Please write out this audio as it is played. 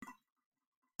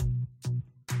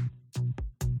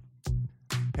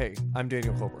Hey, I'm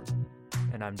Daniel Colburn.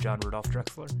 And I'm John Rudolph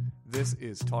Drexler. This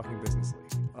is Talking Businessly.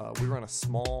 We run a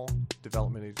small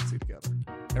development agency together.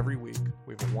 Every week,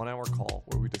 we have a 1-hour call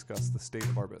where we discuss the state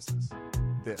of our business.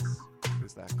 This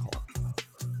is that call.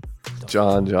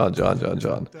 John.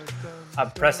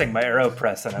 I'm pressing my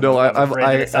AeroPress, and No, I'm afraid that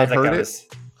I it sounds like heard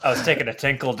I was taking a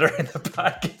tinkle during the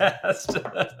podcast.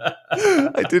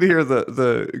 I did hear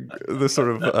the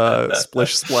sort of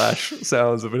splish splash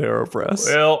sounds of an AeroPress.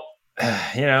 Well,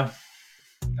 you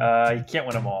can't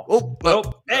win them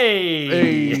all.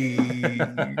 Hey,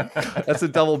 that's a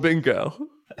double bingo.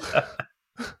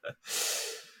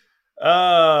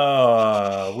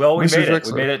 Well, we Mr. made it.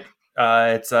 Drexler. We made it.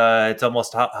 It's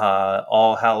almost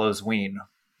All Hallows Ween.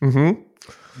 Mm-hmm.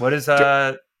 What is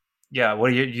What are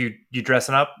you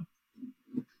dressing up?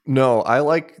 No, I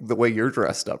like the way you're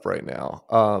dressed up right now.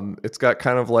 It's got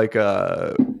kind of like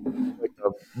a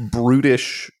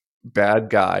brutish bad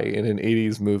guy in an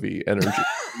 80s movie energy.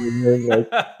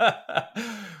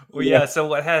 Well, yeah. So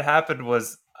what had happened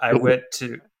was I was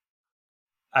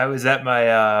in my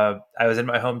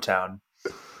hometown,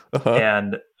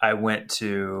 and I went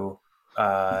to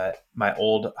my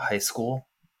old high school,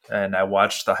 and I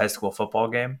watched the high school football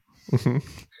game. Mm-hmm.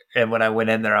 And when I went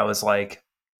in there, I was like,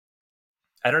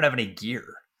 I don't have any gear.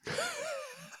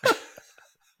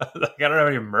 Like, I don't have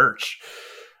any merch.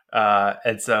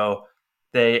 And so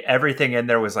everything in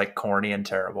there was like corny and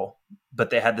terrible,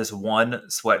 but they had this one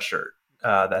sweatshirt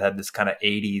that had this kind of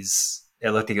 80s.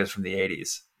 It looked like it was from the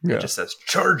 80s. Yeah. It just says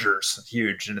Chargers,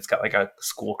 huge, and it's got like a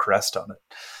school crest on it.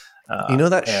 You know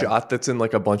that shot that's in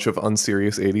like a bunch of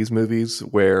unserious 80s movies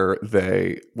where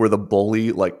the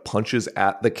bully like punches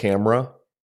at the camera?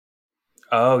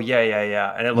 Oh,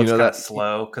 yeah. And it looks kind of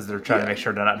slow because they're trying to make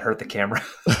sure to not hurt the camera.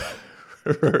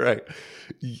 Right.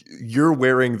 You're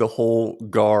wearing the whole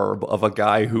garb of a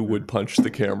guy who would punch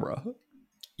the camera.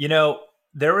 You know,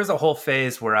 there was a whole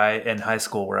phase in high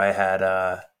school where I had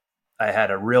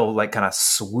a real like kind of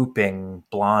swooping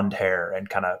blonde hair and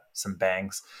kind of some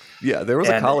bangs. Yeah, there was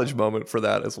a college moment for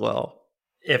that as well.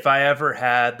 If I ever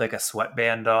had like a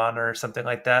sweatband on or something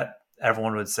like that,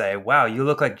 everyone would say, "Wow, you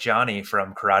look like Johnny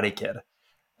from Karate Kid."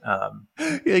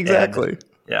 Exactly.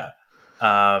 Yeah.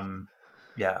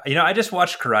 I just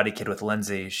watched Karate Kid with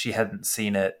Lindsay. She hadn't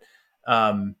seen it.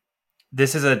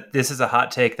 This is a hot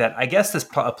take that I guess this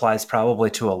applies probably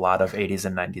to a lot of 80s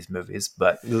and 90s movies,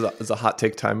 but it's a hot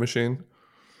take time machine.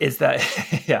 Is that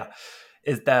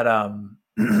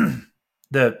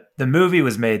the movie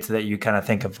was made so that you kind of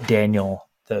think of Daniel,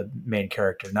 the main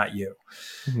character, not you.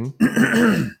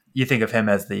 Mm-hmm. You think of him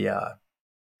as the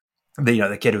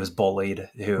kid who was bullied,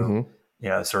 who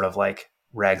sort of like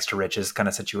rags to riches kind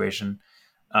of situation.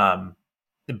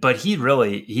 But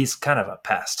he's kind of a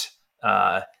pest.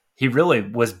 He really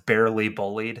was barely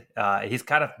bullied. He's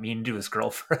kind of mean to his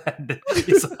girlfriend.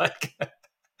 He's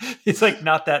like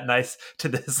not that nice to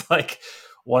this like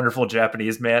wonderful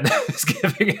Japanese man who's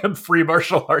giving him free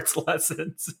martial arts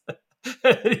lessons.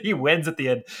 He wins at the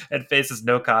end and faces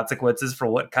no consequences for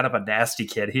what kind of a nasty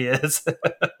kid he is.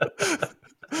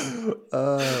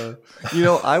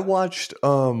 I watched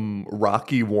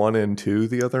Rocky 1 and 2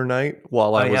 the other night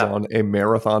while I was on a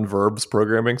marathon verbs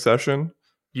programming session.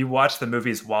 You watched the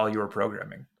movies while you were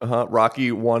programming?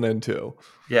 Rocky 1 and 2.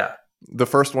 Yeah. The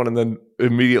first one and then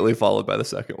immediately followed by the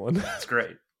second one. That's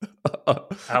great.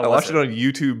 I watched it on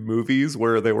YouTube Movies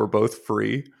where they were both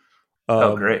free.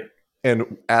 Great.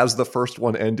 And as the first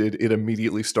one ended, it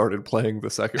immediately started playing the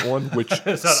second one, which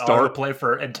it's an autoplay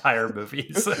for entire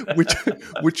movies,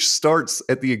 which starts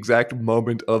at the exact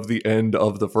moment of the end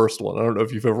of the first one. I don't know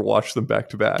if you've ever watched them back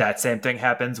to back. That same thing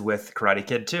happens with Karate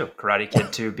Kid 2. Karate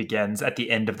Kid 2 begins at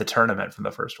the end of the tournament from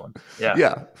the first one. Yeah.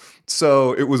 Yeah.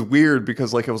 So it was weird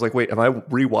because like I was like, wait, am I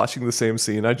rewatching the same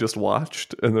scene I just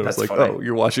watched? And then I was like, funny. Oh,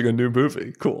 you're watching a new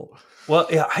movie. Cool. Well,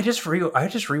 yeah, I just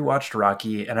rewatched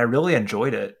Rocky and I really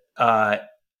enjoyed it.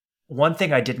 One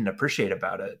thing I didn't appreciate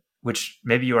about it, which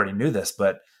maybe you already knew this,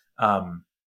 but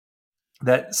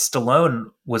that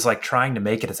Stallone was like trying to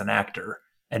make it as an actor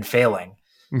and failing.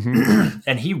 Mm-hmm.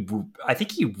 And I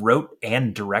think he wrote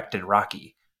and directed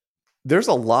Rocky. There's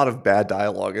a lot of bad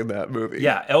dialogue in that movie.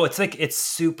 Yeah. Oh, it's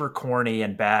super corny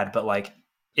and bad, but like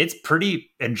it's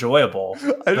pretty enjoyable.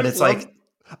 But it's like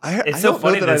it's so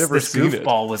funny that this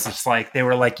goofball was just like, they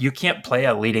were like, you can't play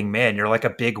a leading man. You're like a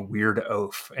big weird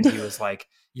oaf. And he was like,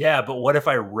 yeah, but what if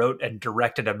I wrote and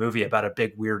directed a movie about a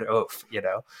big weird oaf,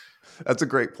 That's a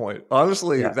great point.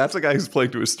 Honestly, That's a guy who's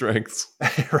playing to his strengths.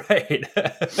 Right.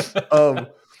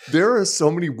 There are so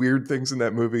many weird things in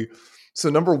that movie. So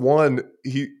number one,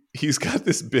 he's got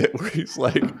this bit where he's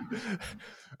like,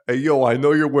 Hey, yo, I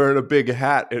know you're wearing a big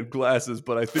hat and glasses,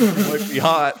 but I think you might be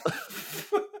hot.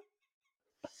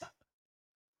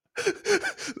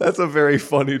 That's a very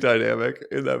funny dynamic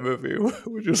in that movie,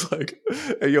 which is like,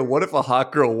 hey, yo, what if a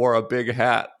hot girl wore a big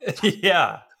hat?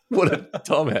 Yeah. What a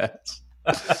dumbass.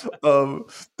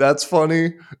 That's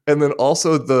funny. And then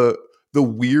also the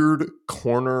weird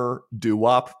corner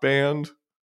doo-wop band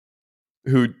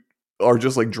who are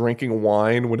just like drinking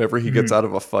wine whenever he gets out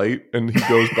of a fight, and he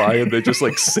goes by and they just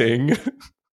like sing.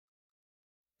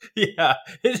 Yeah,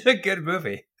 it's a good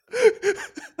movie.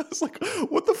 I was like,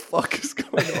 what the fuck is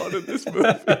going on in this movie?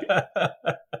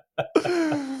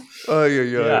 Oh,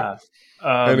 yeah.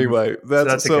 Anyway,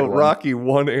 that's so Rocky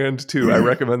 1 and 2. I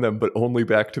recommend them, but only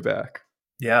back to back.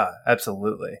 Yeah,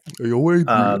 absolutely.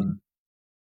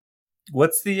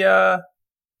 What's the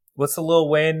Lil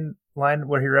Wayne line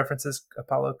where he references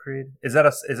Apollo Creed? Is that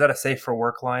a safe for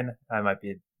work line?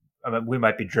 We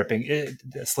might be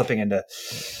slipping into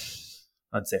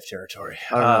unsafe territory.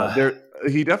 I don't know.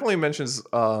 He definitely mentions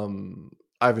Ivan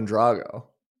Drago.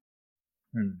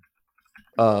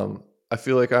 I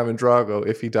feel like Ivan Drago,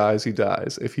 if he dies, he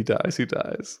dies. If he dies, he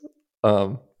dies.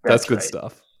 That's good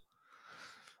stuff.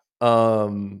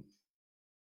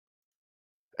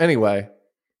 Anyway,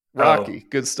 Rocky,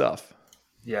 good stuff.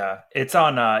 Yeah, it's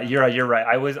on. You're right.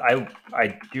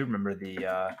 I do remember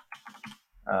the.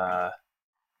 I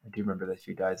do remember that if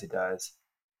he dies, he dies.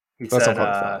 He That's said, on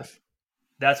part 5.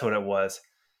 That's what it was.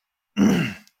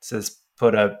 It says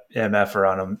put a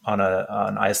MFer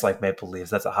on ice like Maple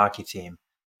Leafs. That's a hockey team.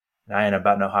 And I ain't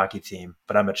about no hockey team,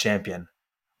 but I'm a champion.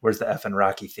 Where's the effing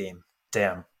Rocky theme?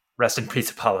 Damn. Rest in peace,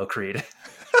 Apollo Creed.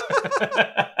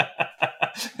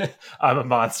 I'm a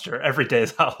monster. Every day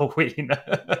is Halloween.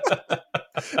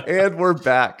 And we're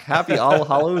back. Happy All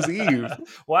Hallows Eve.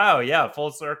 Wow, yeah,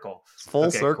 full circle. Full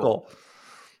circle. Cool.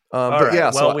 But right.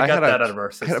 Yeah, so we got that out of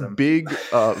our system. I had a big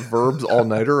Verbs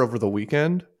all-nighter over the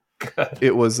weekend. Good.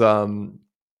 It was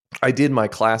I did my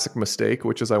classic mistake,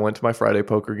 which is I went to my Friday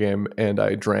poker game and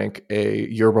I drank a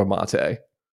yerba mate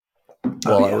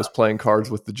while I was playing cards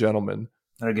with the gentleman.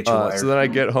 That'll get you wired. So then I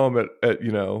get home at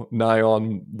nigh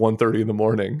on 1:30 in the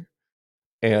morning,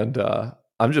 and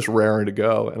I'm just raring to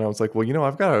go. And I was like, well,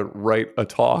 I've got to write a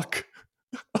talk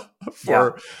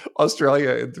for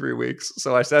Australia in 3 weeks.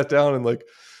 So I sat down and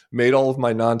made all of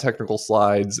my non-technical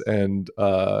slides and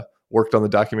worked on the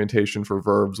documentation for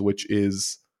Verbs, which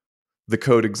is the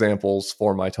code examples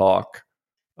for my talk.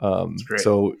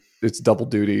 So it's double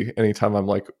duty. Anytime I'm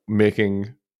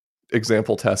making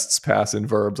example tests pass in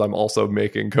Verbs, I'm also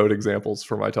making code examples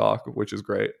for my talk, which is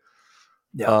great.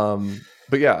 Yeah.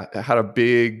 But yeah, I had a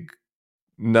big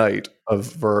night of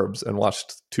Verbs and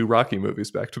watched 2 Rocky movies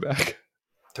back to back.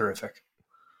 Terrific.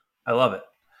 I love it.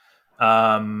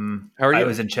 How are you? I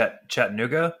was in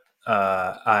Chattanooga.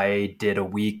 I did a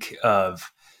week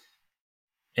of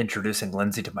introducing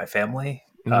Lindsay to my family,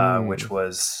 which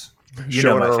was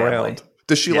showing her around.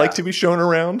 Does she like to be shown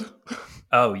around?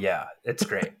 Oh yeah, it's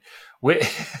great.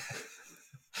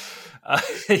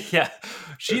 Yeah,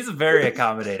 she's very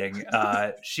accommodating.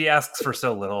 She asks for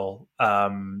so little.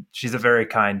 She's a very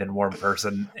kind and warm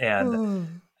person,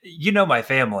 and my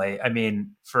family. I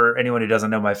mean, for anyone who doesn't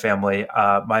know my family,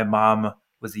 my mom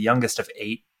was the youngest of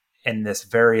 8 in this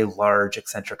very large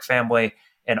eccentric family.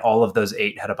 And all of those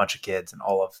 8 had a bunch of kids, and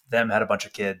all of them had a bunch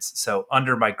of kids. So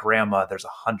under my grandma, there's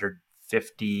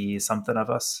 150 something of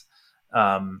us.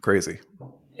 Crazy.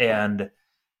 And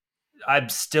I'm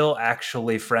still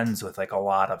actually friends with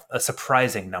a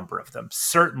surprising number of them.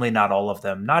 Certainly not all of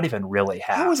them, not even really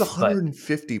half. How is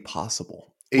 150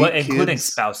 possible? 8 kids? Including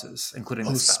spouses.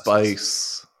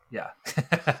 Spice. Yeah.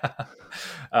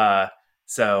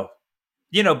 So,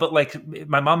 but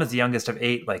my mom is the youngest of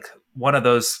 8.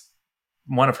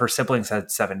 One of her siblings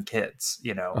had 7 kids,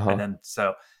 and then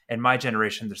so in my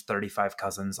generation, there's 35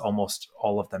 cousins, almost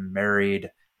all of them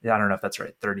married. I don't know if that's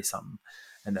right, 30 something.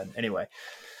 And then anyway,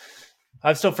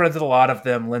 I'm still friends with a lot of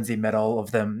them. Lindsay met all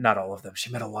of them, not all of them. She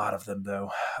met a lot of them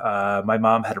though. My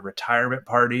mom had a retirement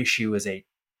party. She was an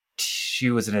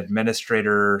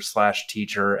administrator /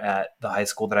 teacher at the high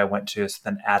school that I went to. So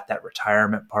then at that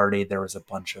retirement party, there was a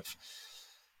bunch of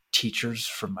teachers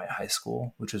from my high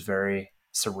school, which was very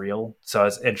surreal. So I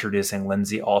was introducing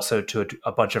Lindsay also to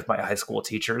a bunch of my high school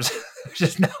teachers, which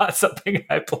is not something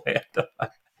I planned on.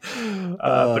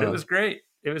 But it was great.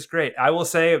 It was great. I will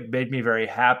say it made me very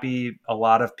happy. A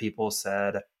lot of people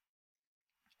said,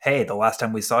 hey, the last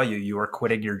time we saw you, you were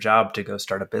quitting your job to go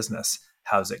start a business.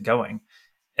 How's it going?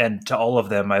 And to all of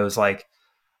them, I was like,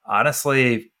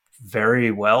 honestly,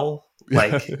 very well.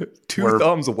 2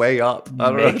 thumbs way up.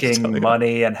 Making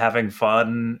money and having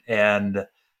fun. And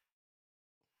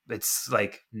it's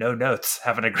like no notes,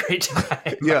 having a great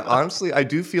time. Yeah, honestly, I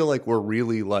do feel like we're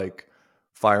really like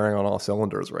firing on all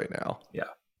cylinders right now. Yeah.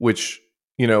 Which,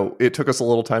 you know, it took us a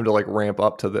little time to like ramp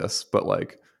up to this, but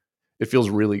like it feels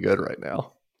really good right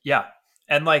now. Yeah.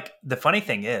 And like the funny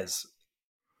thing is,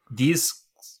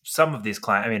 some of these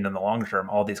clients, I mean, in the long term,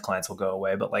 all these clients will go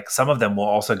away, but like some of them will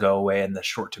also go away in the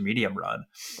short to medium run.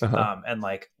 And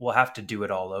like we'll have to do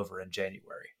it all over in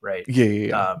January, right?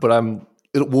 Yeah. But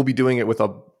we'll be doing it with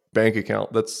a bank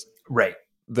account that's right.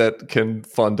 that can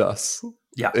fund us.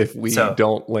 Yeah. If we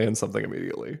don't land something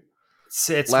immediately. It's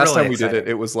last really time we exciting. did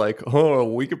it was like, oh,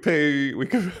 we could pay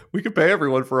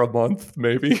everyone for a month,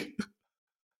 maybe.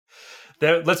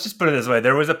 Let's just put it this way: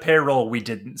 there was a payroll we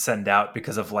didn't send out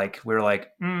because of like we were like,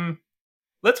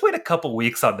 let's wait a couple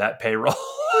weeks on that payroll.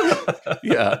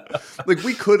 Yeah, like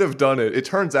we could have done it. It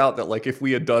turns out that like if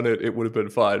we had done it, it would have been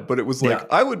fine. But it was like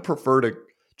I would prefer to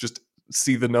just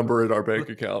see the number in our bank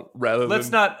account rather let's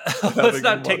than let's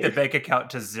not take the bank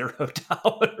account to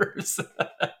 $0.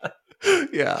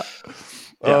 Yeah.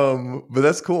 But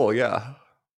that's cool. Yeah.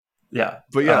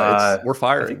 But yeah, we're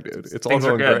firing, dude. It's all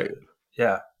going great.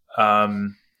 Yeah.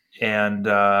 And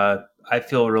I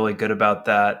feel really good about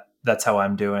that. That's how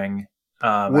I'm doing.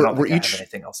 I don't think I have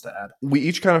anything else to add. We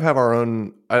each kind of have our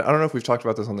own. I don't know if we've talked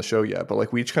about this on the show yet, but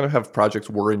like we each kind of have projects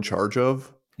we're in charge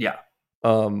of. Yeah.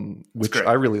 Which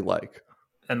I really like.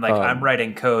 And like I'm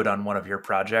writing code on one of your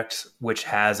projects, which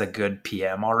has a good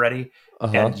PM already,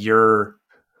 and you're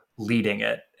leading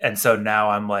it. And so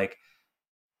now I'm like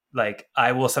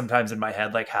I will sometimes in my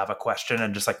head like have a question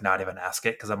and just like not even ask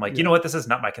it because I'm like, you know what, this is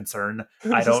not my concern.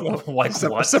 I don't like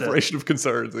separation of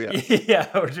concerns. Yeah, yeah,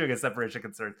 we're doing a separation of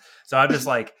concerns. So I'm just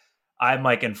like I'm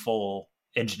like in full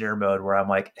engineer mode where I'm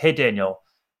like, hey Daniel,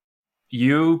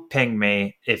 you ping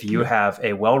me if you have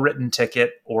a well-written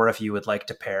ticket or if you would like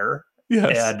to pair.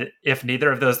 Yes. And if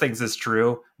neither of those things is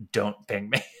true, don't ping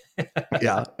me.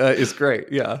 Yeah, it's great.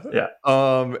 Yeah.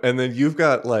 And then you've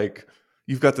got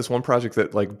this one project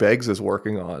that like Beggs is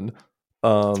working on.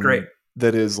 It's great.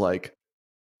 That is like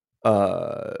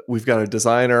we've got a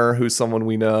designer who's someone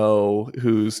we know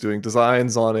who's doing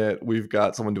designs on it. We've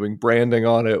got someone doing branding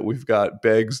on it. We've got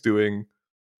Beggs doing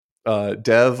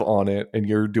dev on it, and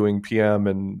you're doing PM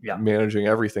and managing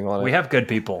everything on it. We have good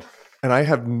people. And I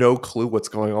have no clue what's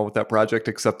going on with that project,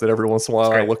 except that every once in a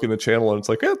while I look in the channel and it's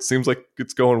like, it seems like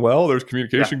it's going well. There's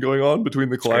communication going on between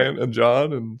the client and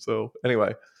John. And so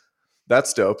anyway,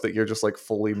 that's dope that you're just like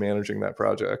fully managing that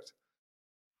project.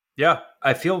 Yeah,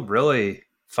 I feel really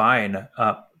fine.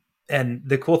 And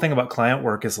the cool thing about client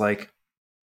work is like,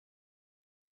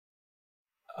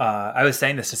 I was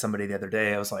saying this to somebody the other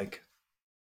day. I was like,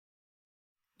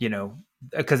 you know,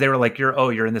 because they were like,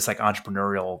 you're in this like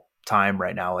entrepreneurial time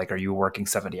right now. Like, are you working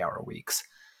 70-hour weeks?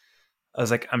 I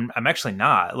was like, I'm actually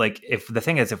not. Like, if the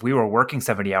thing is, if we were working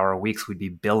 70-hour weeks, we'd be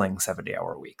billing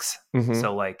 70-hour weeks. Mm-hmm.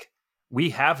 So like we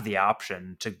have the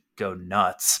option to go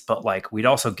nuts, but like we'd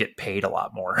also get paid a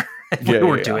lot more if we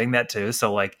were doing that too.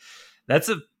 So like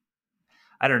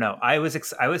I don't know. I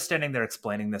was standing there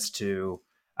explaining this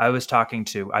I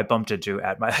bumped into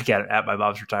at my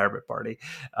mom's retirement party,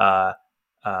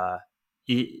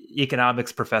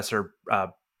 economics professor,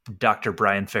 Dr.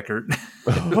 Brian Fickert,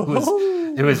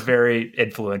 who was very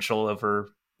influential over,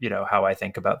 how I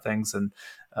think about things. And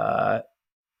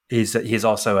he's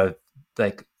also a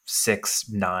like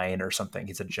 6'9" or something.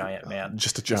 He's a giant man.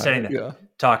 Just a giant. Standing there,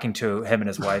 talking to him and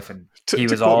his wife, and he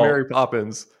was all Mary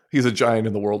Poppins. He's a giant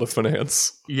in the world of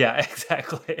finance. Yeah,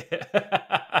 exactly.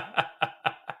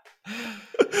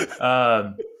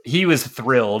 He was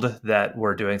thrilled that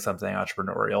we're doing something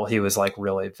entrepreneurial. He was like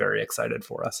really very excited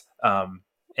for us. And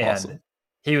awesome.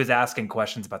 He was asking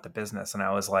questions about the business, and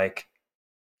I was like,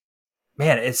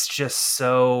 man, it's just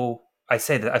so, I've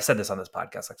said this on this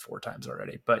podcast like 4 times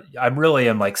already, but I'm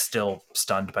like still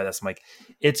stunned by this. I'm like,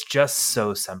 it's just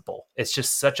so simple. It's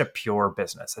just such a pure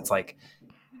business. It's like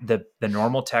the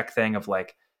normal tech thing of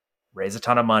like raise a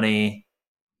ton of money,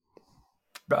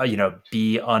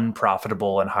 be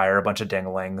unprofitable and hire a bunch of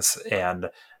dinglings and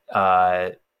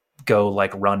go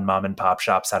like run mom and pop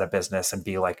shops out of business and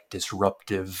be like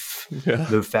disruptive,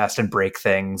 move fast and break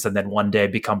things. And then one day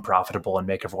become profitable and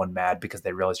make everyone mad because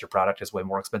they realize your product is way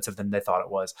more expensive than they thought it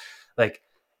was. Like,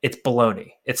 it's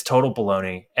baloney. It's total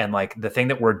baloney. And like the thing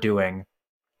that we're doing,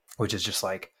 which is just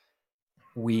like,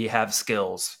 we have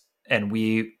skills and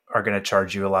we are going to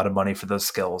charge you a lot of money for those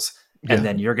skills. And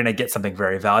then you're going to get something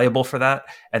very valuable for that.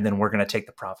 And then we're going to take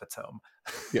the profits home.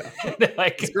 Yeah.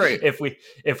 Like, it's great. If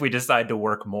we decide to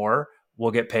work more,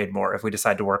 we'll get paid more. If we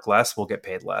decide to work less, we'll get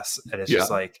paid less. And it's just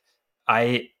like,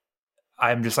 I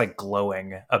I'm just like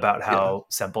glowing about Yeah. how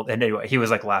simple. And anyway, he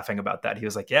was like laughing about that. He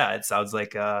was like, yeah, it sounds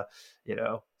like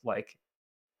like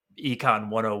econ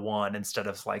 101 instead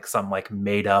of like some like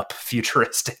made up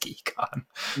futuristic econ.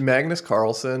 Magnus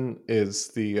Carlsen is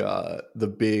the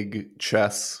big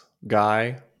chess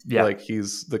guy. Yeah. Like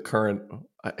he's the current.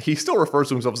 He still refers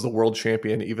to himself as the world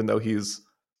champion, even though he's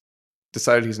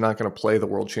decided he's not going to play the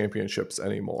world championships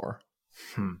anymore.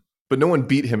 But no one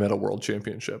beat him at a world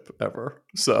championship ever.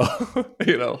 So,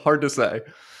 hard to say.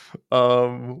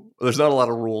 There's not a lot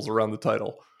of rules around the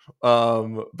title.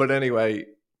 But anyway,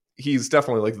 he's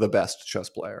definitely like the best chess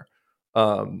player.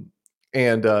 And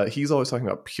he's always talking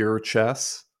about pure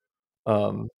chess.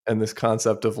 And this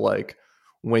concept of like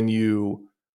when you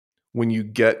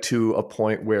get to a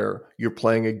point where you're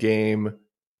playing a game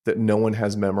that no one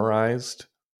has memorized,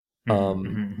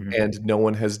 and no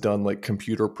one has done like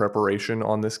computer preparation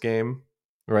on this game,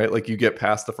 right? Like you get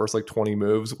past the first like 20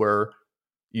 moves where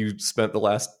you spent the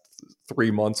last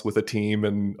 3 months with a team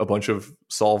and a bunch of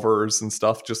solvers and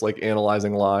stuff, just like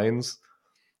analyzing lines.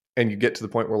 And you get to the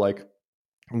point where like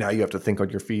now you have to think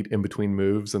on your feet in between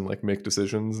moves and like make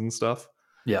decisions and stuff.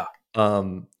 Yeah.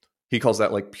 He calls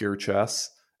that like pure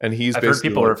chess. And he's I've heard basically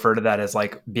people like, refer to that as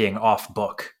like being off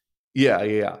book.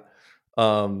 yeah.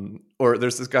 Or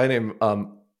there's this guy named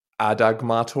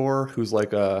Adagmator who's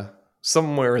like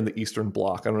somewhere in the Eastern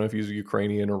Bloc. I don't know if he's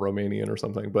Ukrainian or Romanian or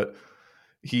something, but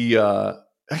he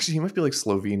actually he might be like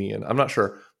Slovenian. I'm not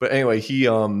sure, but anyway,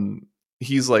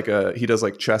 he's like he does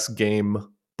like chess game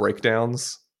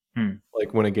breakdowns.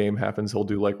 Like when a game happens, he'll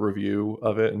do like review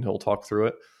of it and he'll talk through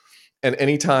it. And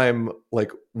anytime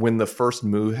like when the first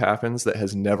move happens that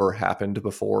has never happened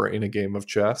before in a game of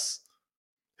chess,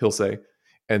 he'll say,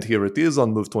 "And here it is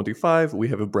on move 25. We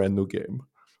have a brand new game."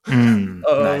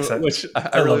 Nice. Which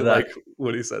I really like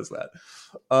when he says that.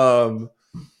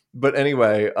 But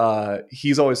anyway,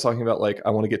 he's always talking about like,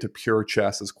 I want to get to pure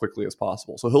chess as quickly as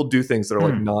possible. So he'll do things that are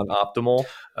like non-optimal.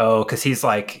 Oh, because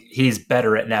he's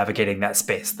better at navigating that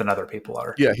space than other people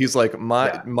are. Yeah, he's like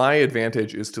my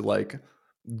advantage is to like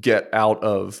get out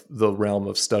of the realm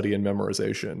of study and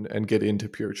memorization and get into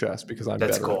pure chess because I'm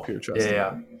better at pure chess.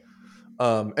 Yeah.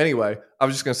 Anyway, I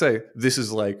was just gonna say this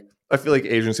is like I feel like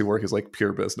agency work is like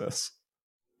pure business.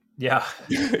 Yeah.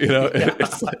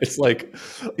 It's like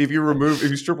if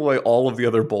you strip away all of the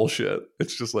other bullshit,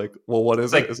 it's just like, well, what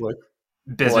is it? It's like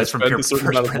business well, I spend a certain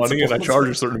amount of money and I charge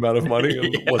a certain amount of money,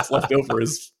 and what's left over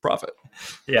is profit.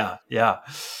 Yeah.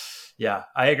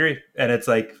 I agree, and it's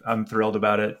like I'm thrilled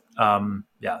about it.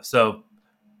 So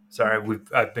sorry,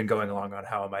 I've been going along on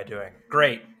how am I doing?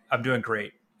 Great, I'm doing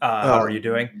great. How are you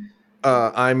doing?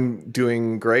 I'm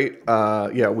doing great.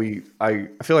 I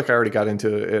feel like I already got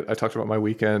into it. I talked about my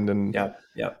weekend and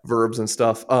verbs and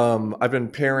stuff. I've been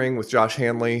pairing with Josh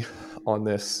Hanley on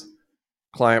this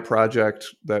client project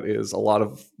that is a lot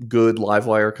of good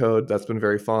Livewire code. That's been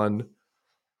very fun.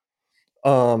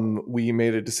 We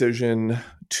made a decision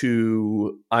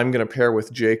I'm going to pair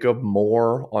with Jacob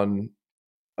more on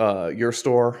your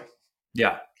store.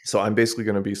 Yeah. So I'm basically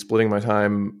going to be splitting my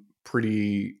time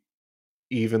pretty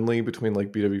evenly between like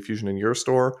BW Fusion and your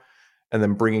store, and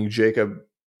then bringing Jacob.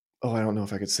 Oh, I don't know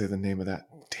if I could say the name of that.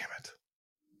 Damn it.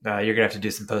 You're gonna have to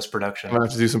do some post-production. I'm gonna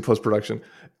have to do some post-production,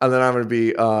 and then I'm gonna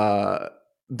be. This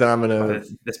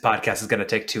podcast is gonna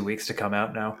take 2 weeks to come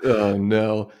out now. Oh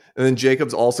no! And then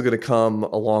Jacob's also gonna come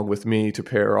along with me to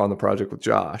pair on the project with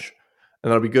Josh, and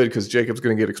that'll be good because Jacob's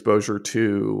gonna get exposure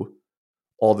to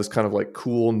all this kind of like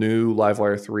cool new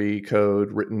Livewire 3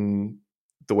 code written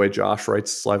the way Josh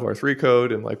writes Livewire 3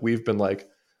 code. And like we've been like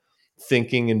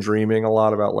thinking and dreaming a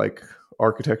lot about like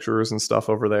architectures and stuff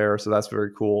over there. So that's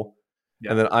very cool.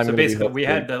 Yeah. And then so basically we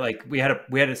had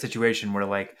a situation where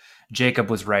like Jacob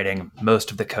was writing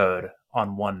most of the code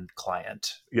on one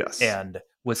client. Yes. And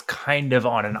was kind of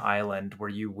on an island where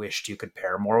you wished you could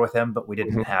pair more with him, but we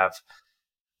didn't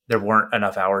there weren't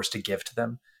enough hours to give to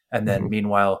them. And then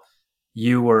meanwhile,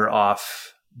 you were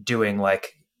off doing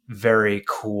like very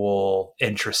cool,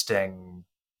 interesting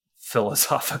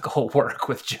philosophical work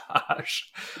with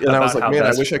Josh. And I was like, man,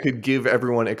 I wish I could give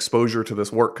everyone exposure to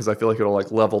this work because I feel like it'll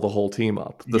like level the whole team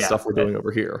up, the stuff we're doing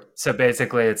over here. So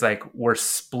basically it's like we're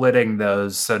splitting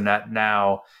those so that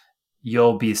now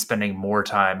you'll be spending more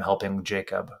time helping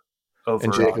Jacob over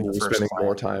and Jacob will be spending client.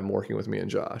 more time working with me and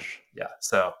Josh. Yeah.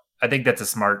 So I think that's a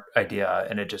smart idea,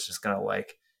 and it just is going to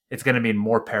like, it's going to mean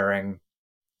more pairing,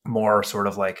 more sort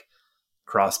of like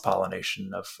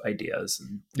cross-pollination of ideas.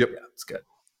 And yeah, it's good.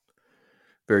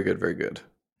 Very good. Very good.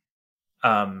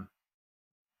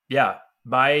 Yeah.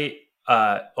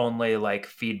 only like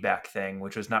feedback thing,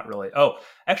 which was not really. Oh,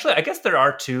 actually, I guess there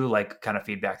are two like kind of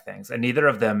feedback things, and neither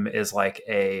of them is like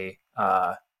a.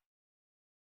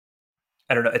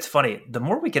 I don't know. It's funny. The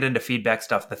more we get into feedback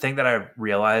stuff, the thing that I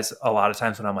realize a lot of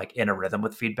times when I'm like in a rhythm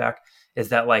with feedback is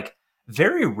that like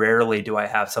very rarely do I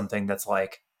have something that's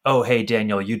like, oh, hey,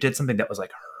 Daniel, you did something that was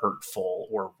like hurtful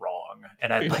or wrong.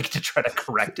 And I'd like to try to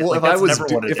correct it. Well, Like that's never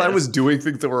what it if I is. was doing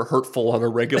things that were hurtful on a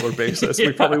regular basis,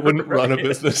 we probably wouldn't run a right.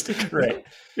 business together. Right.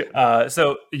 Yeah.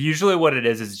 So usually what it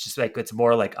is just like it's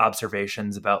more like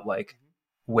observations about like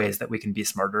ways that we can be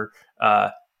smarter.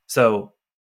 So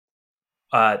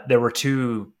there were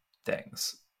two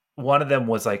things. One of them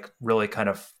was like really kind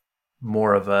of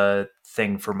more of a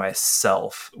thing for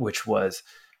myself, which was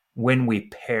when we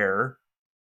pair,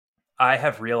 I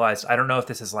have realized, I don't know if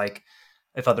this is like,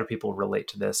 if other people relate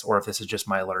to this or if this is just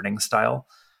my learning style,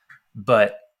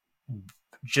 but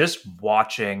just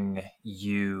watching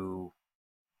you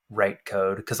write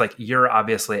code, because like you're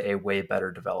obviously a way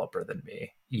better developer than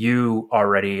me. You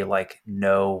already like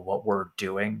know what we're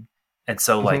doing. And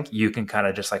so Mhm. like you can kind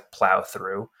of just like plow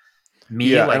through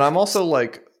me Yeah, and like I'm also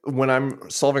like when I'm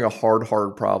solving a hard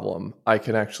problem, I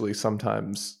can actually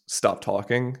sometimes stop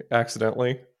talking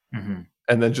accidentally mhm.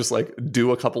 and then just like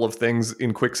do a couple of things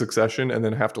in quick succession and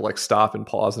then have to like stop and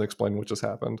pause and explain what just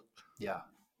happened. Yeah.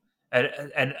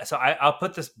 And so I'll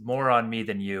put this more on me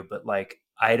than you, but like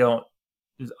I don't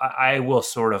I will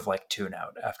sort of like tune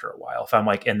out after a while if I'm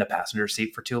like in the passenger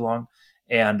seat for too long.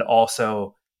 And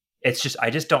also it's just I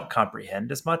just don't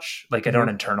comprehend as much. Like I don't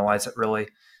Hmm. internalize it really.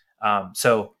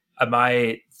 So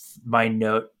my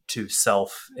note to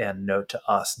self and note to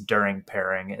us during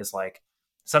pairing is like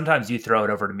sometimes you throw it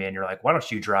over to me and you're like, why don't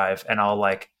you drive? And I'll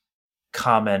like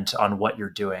comment on what you're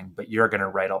doing, but you're gonna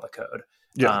write all the code.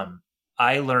 Yeah.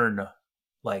 I learn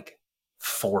like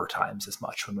four times as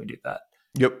much when we do that.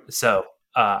 Yep. So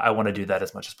I want to do that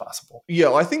as much as possible. Yeah,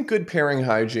 well, I think good pairing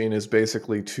hygiene is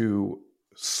basically to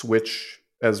switch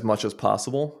as much as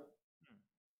possible,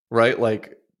 right?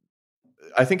 Like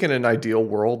I think in an ideal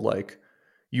world, like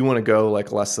you want to go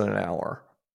like less than an hour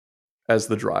as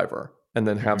the driver and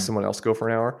then have Mm-hmm. someone else go for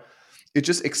an hour. It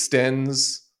just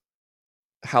extends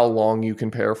how long you can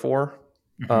pair for.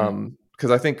 Mm-hmm. Because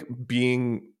I think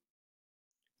being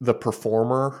the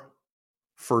performer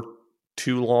for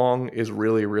too long is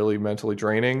really, really mentally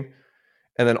draining.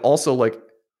 And then also like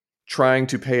trying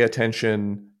to pay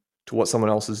attention to what someone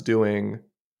else is doing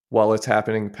while it's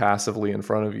happening passively in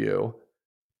front of you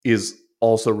is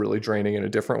also really draining in a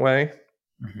different way.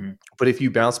 Mm-hmm. But if you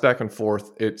bounce back and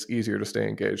forth, it's easier to stay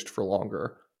engaged for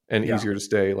longer and Yeah. easier to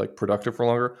stay like productive for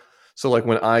longer. So like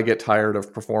when I get tired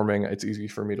of performing, it's easy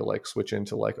for me to like switch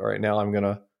into like, all right, now I'm going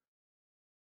to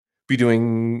be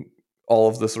doing all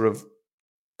of the sort of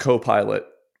co-pilot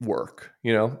work,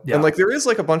 you know? And Yeah. like there is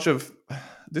like a bunch of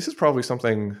this is probably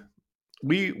something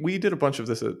we did a bunch of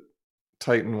this at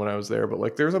Titan when I was there, but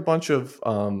like there's a bunch of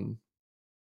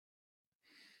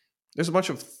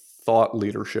thought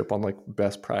leadership on like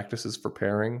best practices for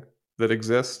pairing that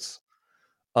exists.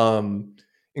 Um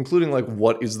including like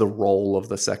what is the role of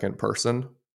the second person,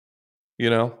 you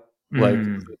know? Like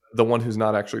Mm. the one who's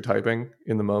not actually typing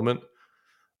in the moment.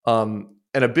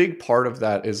 And a big part of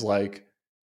that is like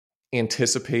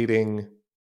anticipating.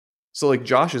 So like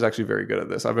Josh is actually very good at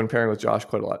this. I've been pairing with Josh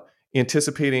quite a lot.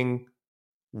 Anticipating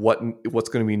what's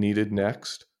going to be needed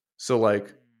next. So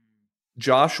like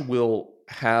Josh will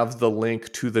have the link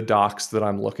to the docs that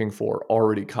I'm looking for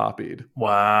already copied,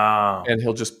 Wow. and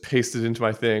he'll just paste it into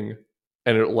my thing,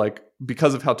 and it like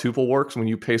because of how tuple works, when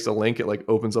you paste a link, it like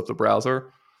opens up the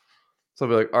browser. So I'll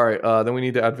be like, all right, then we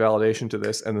need to add validation to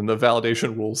this, and then the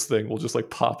validation rules thing will just like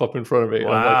pop up in front of me, and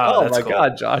I'm like, Wow. oh That's my cool.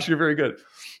 god, Josh, you're very good.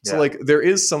 So Yeah. like there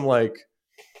is some like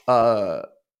uh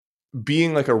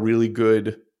being like a really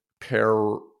good pair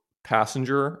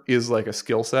passenger is like a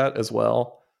skill set as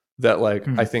well that like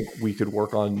Hmm. I think we could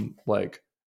work on like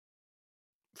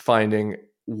finding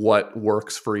what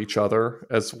works for each other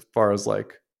as far as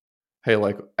like hey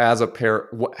like as a pair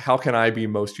how can I be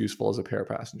most useful as a pair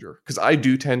passenger, because I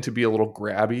do tend to be a little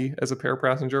grabby as a pair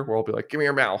passenger where I'll be like give me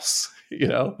your mouse you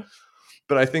know,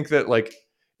 but I think that like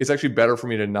it's actually better for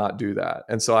me to not do that,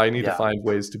 and so I need to Yeah. find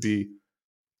ways to be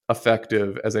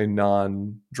effective as a Yeah.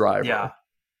 non-driver.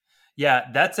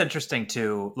 Yeah. That's interesting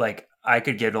too. Like I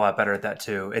could get a lot better at that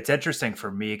too. It's interesting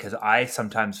for me because I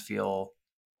sometimes feel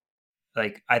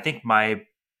like I think my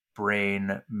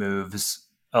brain moves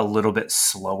a little bit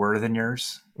slower than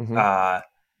yours. Mm-hmm. Uh,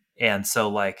 and so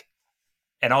like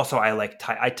and also I like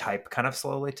I type kind of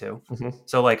slowly too. Mm-hmm.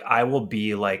 So like I will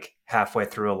be like halfway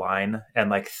through a line and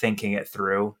like thinking it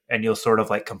through, and you'll sort of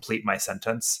like complete my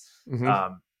sentence. Mm-hmm.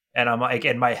 Um, And I'm like,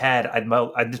 in my head,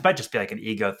 this might just be like an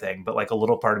ego thing, but like a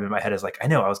little part of me in my head is like, I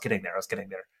know I was getting there.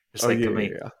 Just Oh like,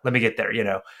 yeah, let me get there, you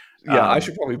know? yeah. I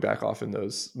should probably back off in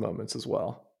those moments as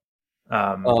well.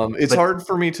 It's But hard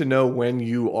for me to know when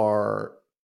you are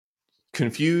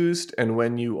confused and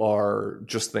when you are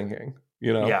just thinking,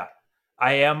 you know? yeah,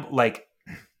 I am like,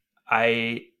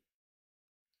 I,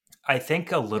 I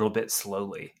think a little bit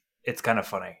slowly. It's kind of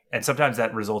funny. And sometimes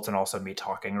that results in also me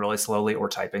talking really slowly or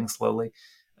typing slowly.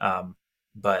 Um,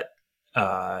 but,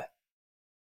 uh,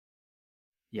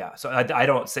 yeah, so I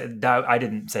don't say that. I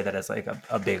didn't say that as like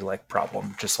a big like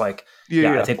problem. Just like, Yeah,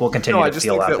 yeah, I yeah. think we'll No, continue I to just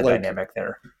feel think out that the like, dynamic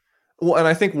there. well, and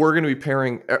I think we're going to be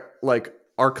pairing, like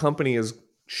our company is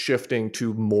shifting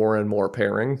to more and more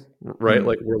pairing, right? Mm,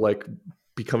 Like we're like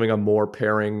becoming a more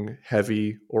pairing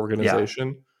heavy yeah,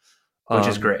 organization. which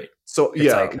is great. So It's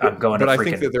yeah, like I'm going to but I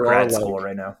think that freaking there are grad like school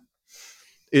right now.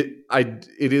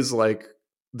 it is like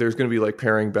there's going to be like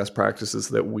pairing best practices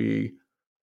that we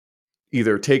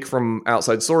either take from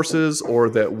outside sources or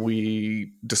that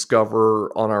we discover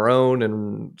on our own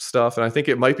and stuff. And I think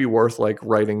it might be worth like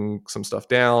writing some stuff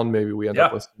down. Maybe we end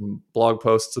up Yeah, with some blog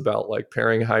posts about like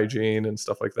pairing hygiene and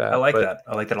stuff like I that. like But that.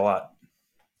 I like that a lot.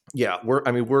 yeah, we're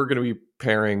going to be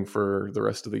pairing for the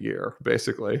rest of the year,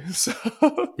 basically. So,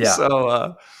 Yeah.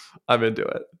 so I'm into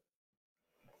it.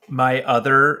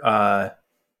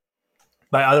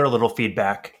 My other little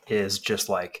feedback is just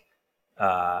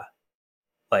uh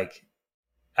like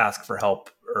ask for help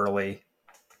early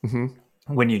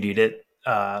Mm-hmm. when you need it.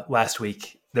 Last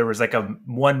week there was like a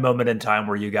one moment in time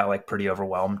where you got like pretty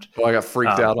overwhelmed. Oh, I got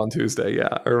freaked Um, out on Tuesday. Yeah,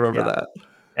 I remember yeah. that.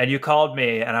 And you called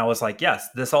me and I was like, yes,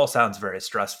 this all sounds very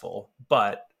stressful,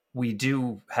 but we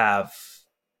do have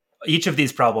each of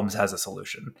these problems has a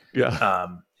solution. Yeah,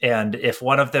 And if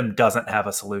one of them doesn't have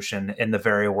a solution, in the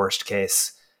very worst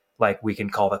case, like we can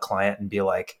call the client and be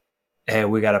like, hey,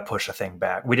 we got to push a thing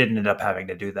back. We didn't end up having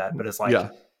to do that, but it's like, yeah,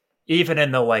 even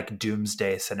in the like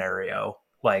doomsday scenario,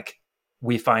 like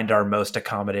we find our most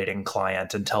accommodating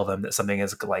client and tell them that something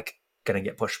is like going to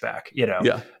get pushed back, you know?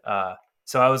 yeah, Uh,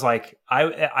 so I was like,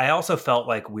 I also felt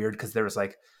like weird because there was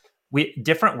like, we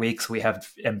different weeks we have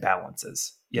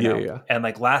imbalances, you yeah, know? yeah, And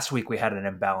like last week we had an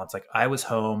imbalance. Like I was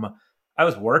home, I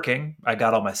was working, I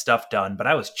got all my stuff done, but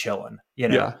I was chilling, you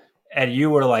know? yeah, And you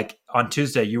were like, on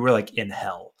Tuesday, you were like in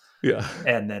hell. yeah,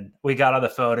 And then we got on the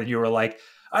phone and you were like,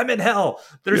 I'm in hell.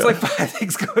 There's like yeah. five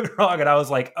things going wrong. And I was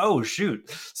like, oh, shoot.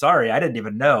 Sorry. I didn't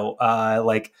even know.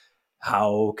 Like,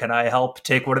 how can I help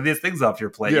take one of these things off your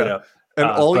plate? You Yeah. know? And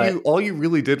But all you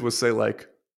really did was say like,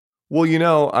 well,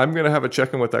 I'm going to have a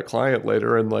check-in with that client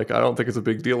later and like I don't think it's a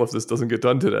big deal if this doesn't get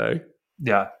done today.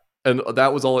 yeah, And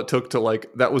that was all it took to like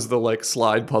that was the like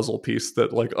slide puzzle piece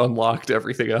that like unlocked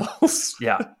everything else.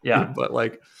 yeah, yeah. But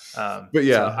like but So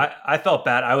yeah. I felt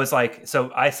bad. I was like,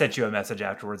 so I sent you a message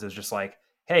afterwards. It was just like,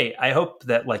 hey, I hope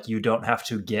that like you don't have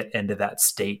to get into that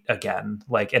state again.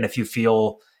 Like, and if you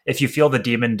feel the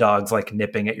demon dogs like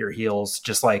nipping at your heels,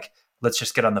 just like let's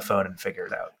just get on the phone and figure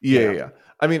it out. Yeah, You yeah, know? yeah.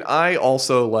 I mean, I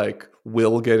also like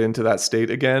will get into that state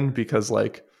again because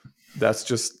like that's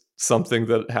just something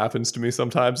that happens to me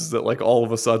sometimes is that like all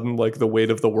of a sudden like the weight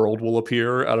of the world will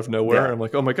appear out of nowhere. Yeah, I'm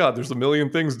like, oh my God, there's a million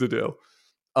things to do.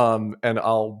 And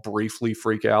I'll briefly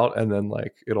freak out and then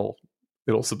like it'll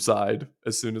subside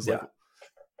as soon as like yeah,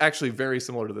 actually very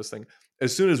similar to this thing.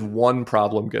 As soon as one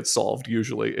problem gets solved,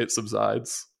 usually it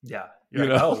subsides. yeah. You're You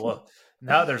like, know? oh well,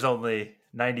 now there's only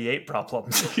 98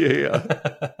 problems. Yeah,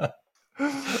 Yeah.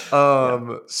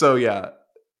 yeah. So yeah,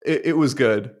 it was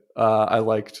good. I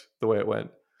liked the way it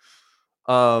went.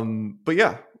 But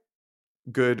yeah,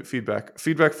 good feedback.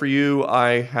 Feedback for you.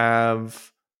 I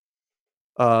have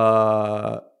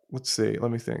let's see,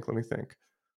 let me think.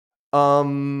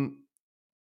 Um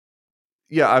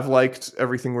yeah, I've liked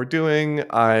everything we're doing.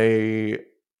 I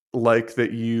like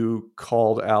that you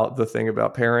called out the thing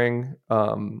about pairing.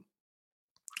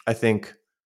 I think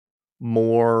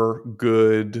more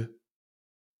good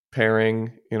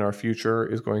pairing in our future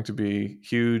is going to be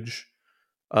huge.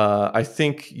 I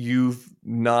think you've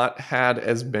not had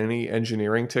as many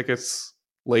engineering tickets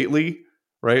lately,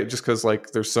 right? Just because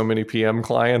like there's so many PM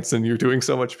clients and you're doing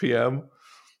so much PM.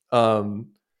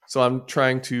 So I'm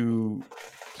trying to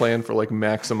plan for like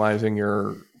maximizing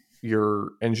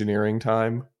your engineering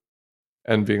time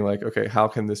and being like, okay, how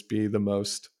can this be the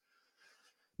most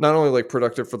not only like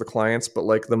productive for the clients, but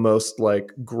like the most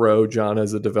like grow John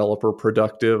as a developer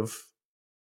productive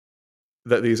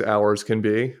that these hours can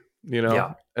be, you Yeah.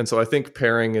 know? And so I think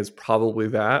pairing is probably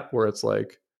that where it's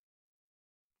like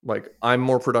I'm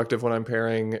more productive when I'm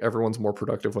pairing, everyone's more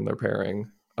productive when they're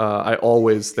pairing. I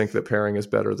always think that pairing is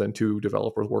better than two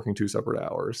developers working two separate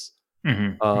hours.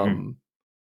 Um,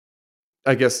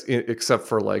 I guess except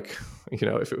for like,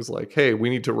 if it was like, hey, we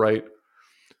need to write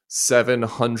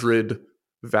 700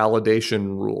 validation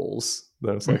rules,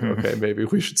 then it's like, okay, maybe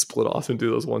we should split off and do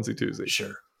those onesie twosie.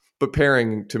 Sure. But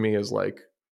pairing to me is like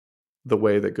the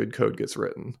way that good code gets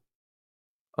written.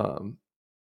 But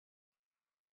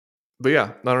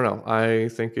yeah, I don't know. I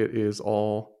think it is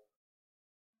all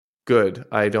good.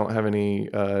 I don't have any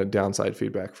downside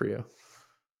feedback for you.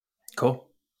 Cool.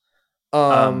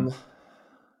 Um,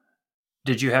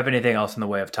 Did you have anything else in the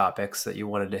way of topics that you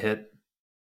wanted to hit?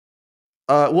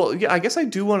 Well, yeah, I guess I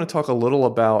do want to talk a little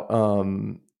about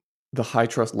the high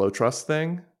trust, low trust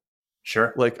thing.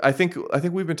 Sure. Like, I think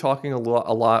we've been talking a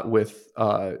lot with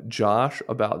Josh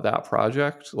about that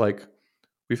project. Like,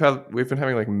 we've been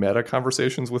having like meta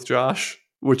conversations with Josh,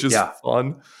 which is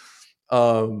fun.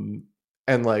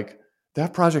 And like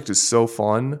that project is so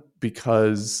fun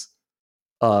because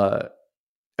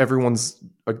everyone's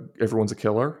a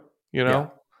killer, and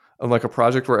like a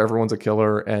project where everyone's a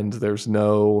killer and there's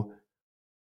no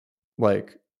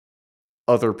like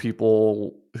other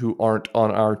people who aren't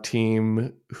on our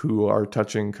team who are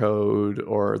touching code,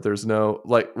 or there's no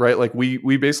like, right, like we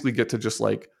basically get to just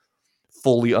like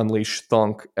fully unleash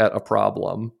thunk at a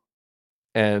problem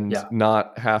and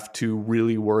not have to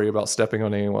really worry about stepping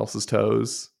on anyone else's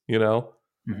toes, so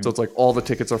it's like all the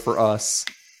tickets are for us.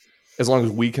 As long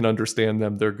as we can understand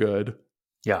them, they're good.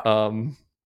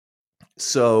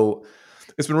 So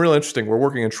it's been really interesting. We're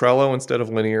working in Trello instead of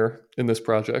Linear in this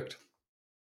project.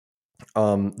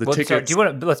 Tickets. So do you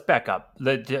want to, let's back up.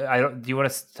 Do you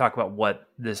want to talk about what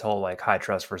this whole like high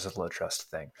trust versus low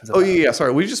trust thing is about? Yeah.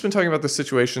 Sorry. We've just been talking about the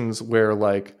situations where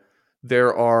like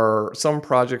there are some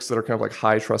projects that are kind of like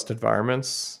high trust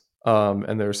environments.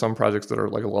 And there are some projects that are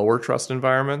like lower trust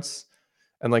environments.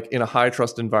 And like in a high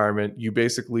trust environment, you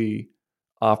basically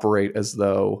operate as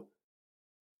though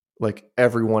like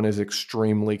everyone is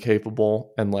extremely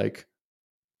capable and like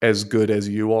as good as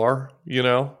you are,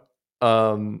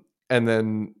 and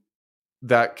then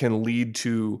that can lead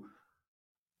to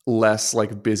less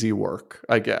like busy work,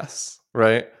 I guess,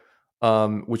 right?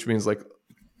 Which means like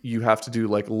you have to do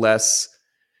like less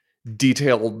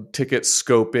detailed ticket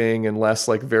scoping and less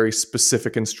like very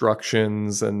specific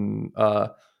instructions and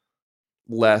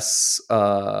less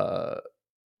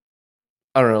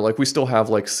I don't know, like we still have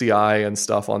like CI and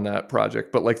stuff on that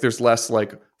project, but like there's less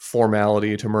like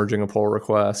formality to merging a pull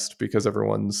request because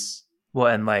everyone's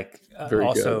and like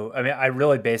also good. I mean, I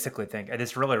really basically think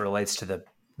this really relates to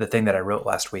the thing that I wrote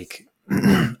last week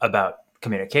about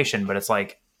communication, but it's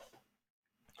like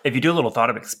if you do a little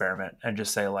thought experiment and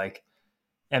just say like,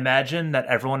 imagine that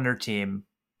everyone on your team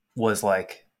was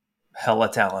like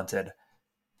hella talented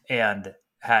and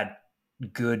had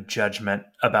good judgment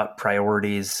about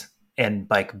priorities, and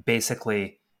like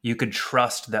basically you could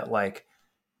trust that like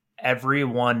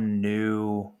everyone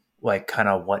knew like kind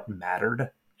of what mattered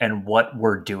and what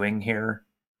we're doing here,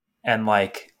 and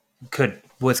like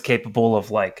was capable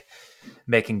of like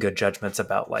making good judgments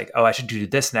about like, oh, I should do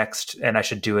this next and I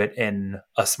should do it in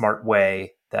a smart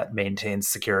way that maintains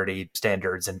security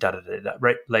standards and da da da da,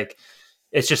 right? Like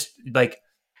it's just like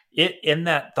it in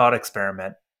that thought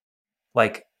experiment,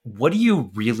 like what do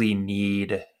you really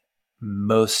need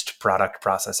most product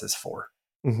processes for?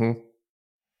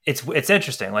 It's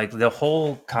interesting, like the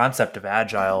whole concept of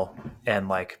agile and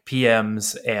like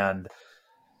PMs and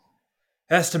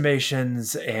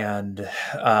estimations and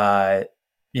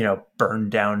burn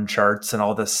down charts and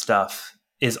all this stuff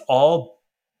is all,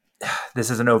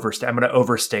 this is an overstate, I'm going to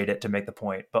overstate it to make the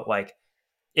point, but like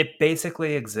it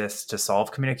basically exists to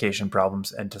solve communication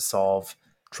problems and to solve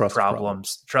trust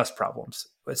problems.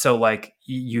 So like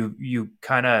you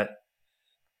kind of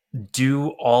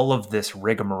do all of this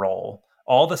rigmarole,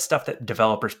 all the stuff that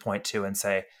developers point to and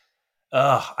say,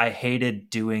 ugh, I hated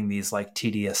doing these like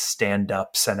tedious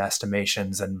stand-ups and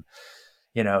estimations and,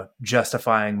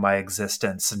 justifying my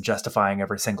existence and justifying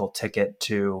every single ticket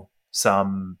to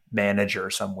some manager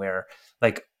somewhere.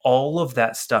 Like all of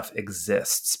that stuff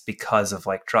exists because of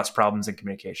like trust problems and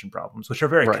communication problems, which are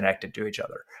very connected to each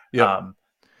other.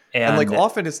 And like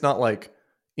often it's not like,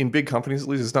 in big companies at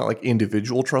least, it's not like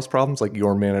individual trust problems, like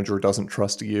your manager doesn't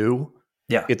trust you.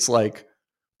 Yeah. It's like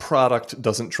product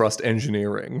doesn't trust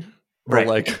engineering, or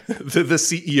like the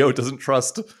CEO doesn't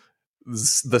trust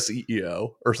the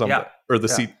CEO or something, or the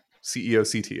CEO,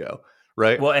 CTO,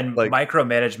 right? Well, and like,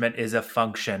 micromanagement is a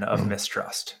function of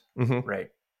mistrust, right?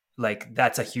 Like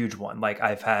that's a huge one. Like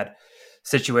I've had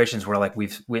situations where like we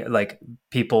like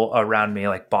people around me,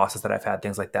 like bosses that I've had,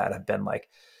 things like that, have been like,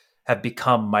 have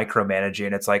become micromanaging.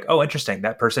 And it's like, oh, interesting.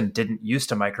 That person didn't used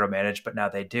to micromanage, but now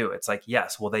they do. It's like,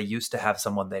 yes, well, they used to have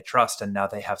someone they trust and now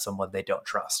they have someone they don't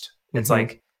trust. It's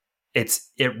like,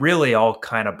 it really all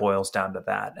kind of boils down to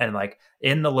that. And like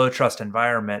in the low trust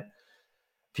environment,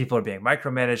 people are being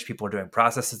micromanaged. People are doing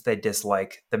processes they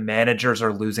dislike. The managers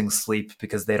are losing sleep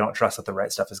because they don't trust that the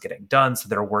right stuff is getting done. So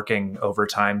they're working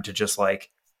overtime to just like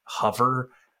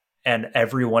hover, and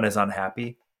everyone is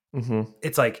unhappy.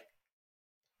 It's like,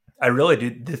 I really do.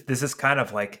 This is kind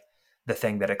of like the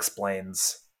thing that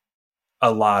explains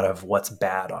a lot of what's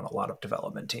bad on a lot of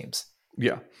development teams.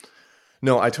 Yeah.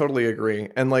 No, I totally agree.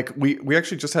 And like we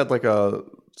actually just had like a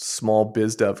small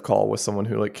biz dev call with someone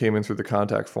who like came in through the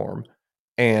contact form,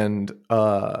 and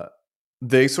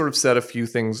they sort of said a few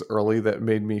things early that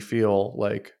made me feel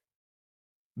like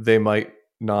they might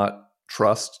not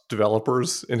trust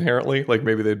developers inherently. Like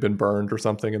maybe they'd been burned or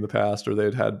something in the past, or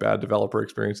they'd had bad developer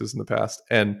experiences in the past.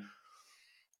 And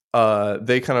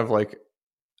they kind of like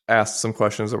asked some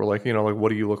questions that were like, you know, like what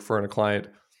do you look for in a client?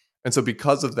 And so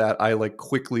because of that, I like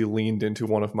quickly leaned into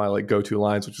one of my like go-to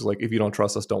lines, which is like, if you don't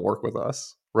trust us, don't work with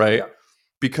us. Right. Yeah.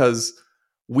 Because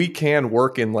we can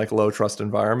work in like low trust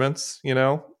environments, you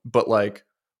know, but like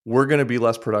we're going to be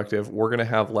less productive. We're going to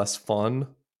have less fun.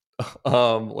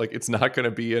 Like it's not going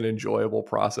to be an enjoyable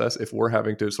process if we're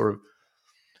having to sort of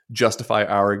justify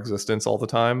our existence all the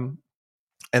time.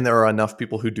 And there are enough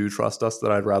people who do trust us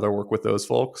that I'd rather work with those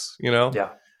folks, you know? Yeah.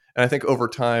 And I think over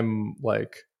time,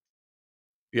 like,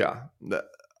 yeah,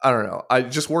 I don't know. I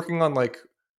just working on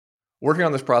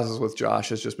this process with Josh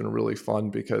has just been really fun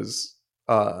because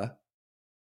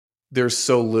there's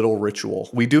so little ritual.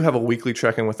 We do have a weekly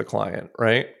check-in with the client,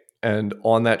 right? And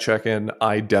on that check-in,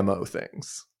 I demo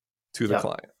things to the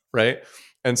client, right?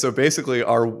 And so basically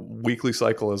our weekly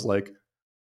cycle is like,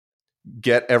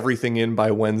 get everything in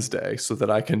by Wednesday so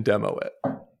that I can demo it,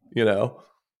 you know?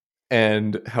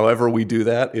 And however we do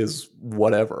that is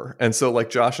whatever. And so like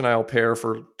Josh and I will pair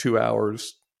for 2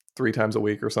 hours, 3 times a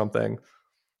week or something.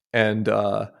 And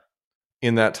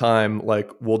in that time,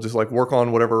 like we'll just like work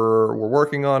on whatever we're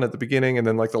working on at the beginning. And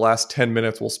then like the last 10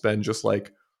 minutes we'll spend just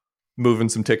like moving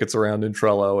some tickets around in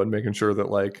Trello and making sure that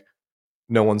like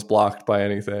no one's blocked by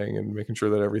anything and making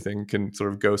sure that everything can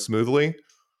sort of go smoothly.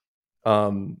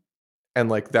 And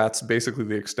like that's basically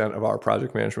the extent of our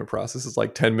project management process. It's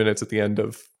like 10 minutes at the end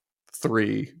of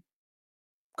 3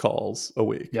 calls a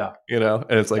week. Yeah. You know,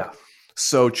 and it's like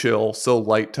so chill, so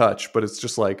light touch, but it's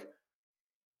just like,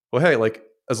 well, hey, like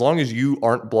as long as you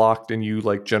aren't blocked and you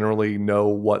like generally know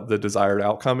what the desired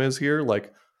outcome is here,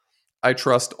 like I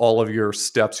trust all of your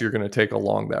steps you're going to take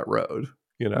along that road,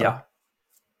 you know? Yeah.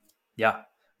 Yeah.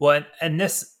 Well, and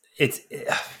this,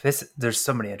 there's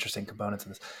so many interesting components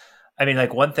in this. I mean,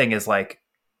 like one thing is like,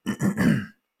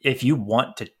 if you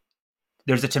want to,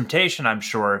 there's a temptation, I'm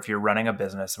sure, if you're running a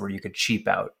business where you could cheap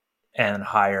out and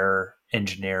hire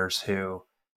engineers who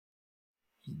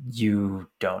you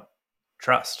don't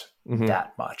trust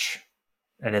that much.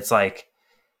 And it's like,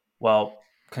 well,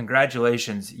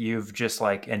 congratulations. You've just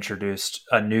like introduced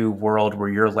a new world where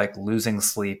you're like losing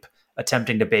sleep,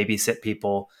 attempting to babysit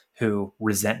people who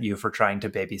resent you for trying to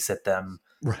babysit them.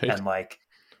 Right. And like,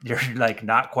 you're like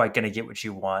not quite going to get what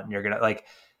you want. And you're going to like,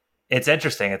 it's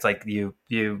interesting. It's like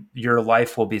your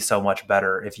life will be so much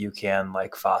better if you can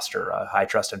like foster a high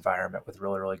trust environment with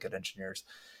really, really good engineers.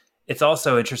 It's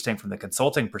also interesting from the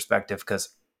consulting perspective because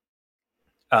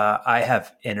I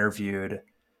have interviewed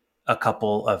a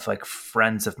couple of like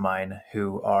friends of mine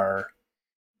who are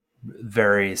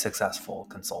very successful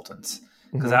consultants.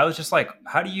 Because I was just like,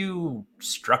 how do you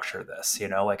structure this? You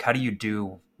know, like how do you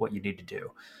do what you need to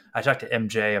do? I talked to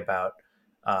MJ about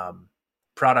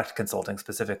product consulting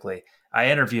specifically.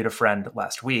 I interviewed a friend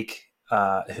last week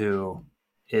who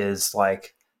is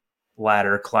like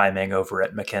ladder climbing over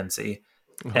at McKinsey.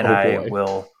 And I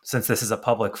will, since this is a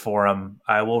public forum,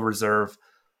 I will reserve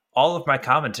all of my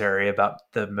commentary about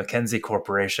the McKinsey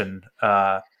Corporation,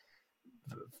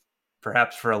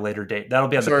 perhaps for a later date. That'll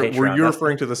be on the Patreon. Were you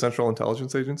referring to the Central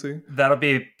Intelligence Agency? That'll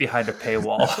be behind a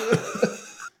paywall.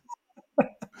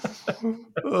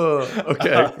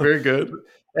 Okay, very good.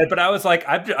 But I was like,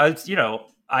 I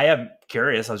am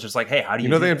curious. I was just like, hey, how do you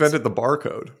know they invented the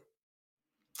barcode?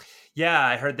 Yeah,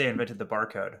 I heard they invented the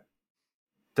barcode.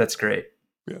 That's great.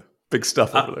 Yeah, big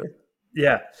stuff over there.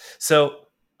 Yeah. So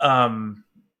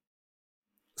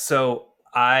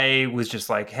I was just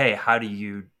like, hey, how do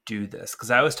you do this?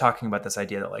 Because I was talking about this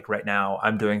idea that like right now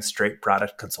I'm doing straight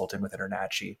product consulting with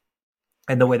Internachi.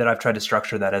 And the way that I've tried to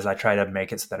structure that is I try to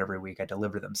make it so that every week I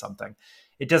deliver them something.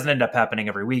 It doesn't end up happening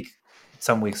every week.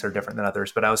 Some weeks are different than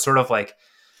others. But I was sort of like,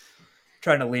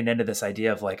 trying to lean into this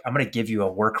idea of like, I'm going to give you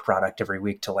a work product every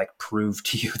week to like prove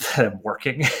to you that I'm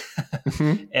working.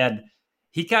 And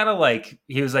he kind of like,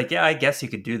 he was like, yeah, I guess you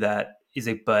could do that. He's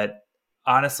like, but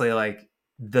honestly, like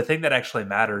the thing that actually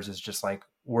matters is just like,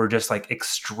 we're just like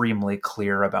extremely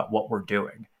clear about what we're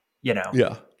doing. You know,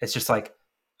 Yeah. it's just like,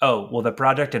 oh, well, the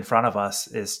project in front of us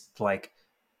is like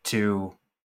to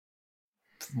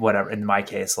whatever, in my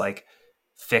case, like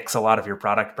fix a lot of your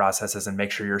product processes and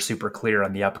make sure you're super clear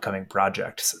on the upcoming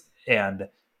projects. And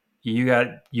you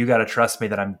got to trust me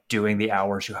that I'm doing the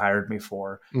hours you hired me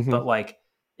for. But like,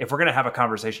 if we're going to have a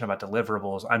conversation about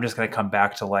deliverables, I'm just going to come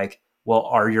back to like, well,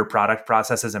 are your product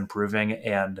processes improving?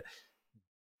 And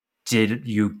did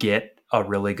you get a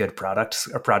really good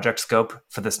project scope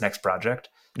for this next project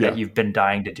that you've been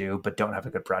dying to do, but don't have a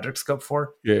good project scope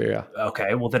for? Yeah.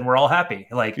 Okay. Well, then we're all happy.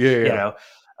 Like, you know,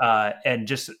 and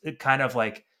just kind of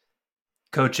like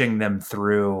coaching them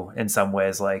through in some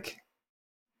ways, like,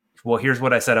 well, here's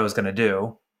what I said I was going to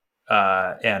do.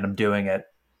 And I'm doing it.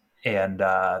 And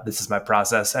this is my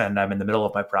process, and I'm in the middle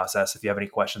of my process. If you have any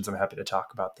questions, I'm happy to talk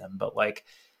about them. But like,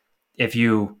 if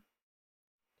you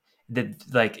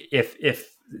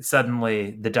if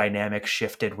suddenly the dynamic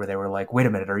shifted where they were like, wait a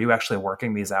minute, are you actually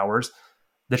working these hours?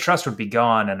 The trust would be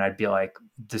gone. And I'd be like,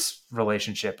 this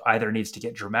relationship either needs to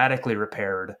get dramatically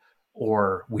repaired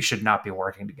or we should not be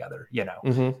working together, you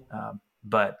know?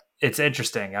 But it's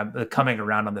interesting. I'm coming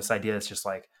around on this idea. It's just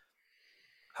like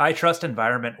high trust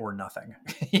environment or nothing,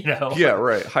 you know? Yeah,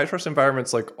 right. High trust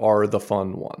environments like are the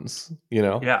fun ones, you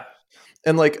know? Yeah.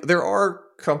 And like there are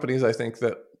companies I think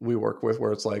that we work with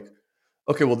where it's like,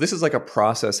 okay, well, this is like a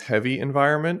process heavy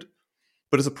environment,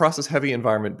 but it's a process heavy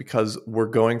environment because we're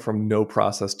going from no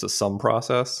process to some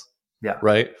process. Yeah.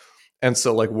 Right. And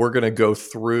so like we're going to go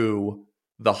through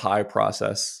the high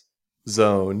process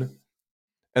zone.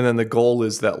 And then the goal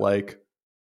is that like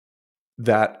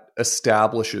that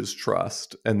establishes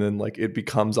trust and then like it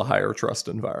becomes a higher trust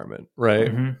environment. Right.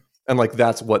 And like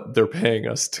that's what they're paying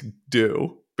us to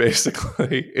do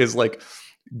basically is like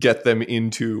get them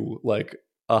into like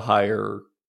a higher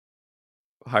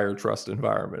trust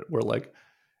environment where like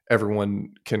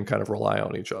everyone can kind of rely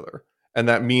on each other. And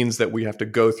that means that we have to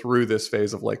go through this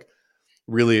phase of like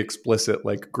really explicit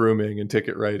like grooming and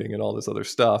ticket writing and all this other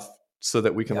stuff so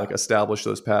that we can like establish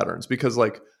those patterns. Because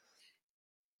like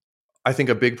I think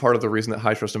a big part of the reason that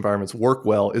high trust environments work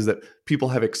well is that people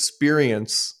have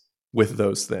experience with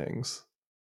those things.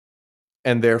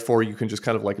 And therefore you can just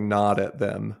kind of like nod at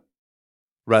them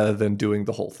rather than doing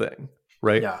the whole thing.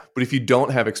 Right. Yeah. But if you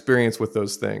don't have experience with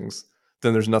those things,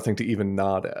 then there's nothing to even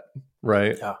nod at.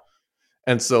 Right. Yeah.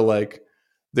 And so like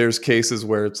there's cases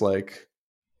where it's like,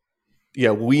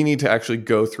 yeah, we need to actually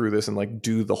go through this and like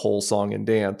do the whole song and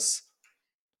dance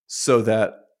so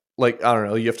that like, I don't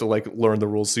know, you have to like learn the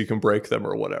rules so you can break them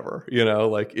or whatever, you know,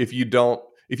 like if you don't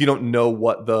know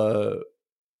what the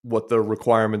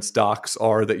requirements docs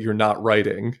are that you're not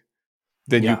writing,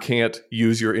 then you can't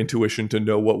use your intuition to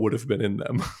know what would have been in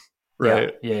them.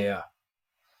 Right. Yeah.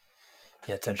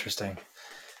 It's interesting.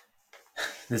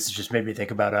 This has just made me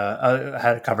think about I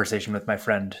had a conversation with my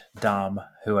friend Dom,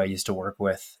 who I used to work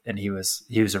with, and he was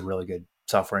a really good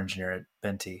software engineer at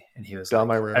Venti, and he was Dom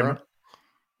like, Irera?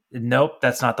 Nope,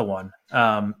 that's not the one.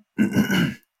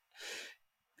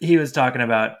 He was talking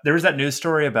about, there was that news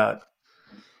story about,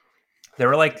 there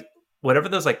were like whatever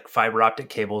those like fiber optic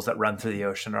cables that run through the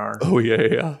ocean are. Oh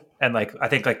yeah. And like I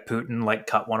think like Putin like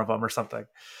cut one of them or something.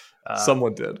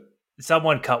 Someone did.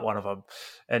 Someone cut one of them,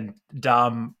 and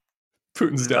Dom.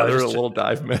 Putin's down there in a little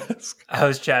dive mask. I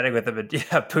was chatting with him, and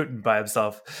Putin by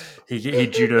himself. He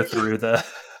judo through the.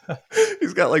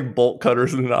 He's got like bolt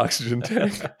cutters and an oxygen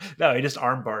tank. No, he just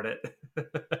armbarred it.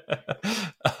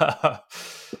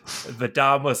 But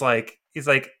Dom was like, he's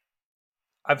like,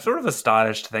 I'm sort of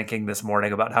astonished thinking this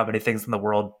morning about how many things in the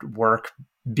world work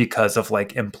because of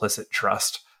like implicit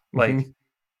trust.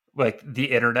 Like the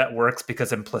internet works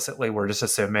because implicitly we're just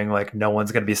assuming like no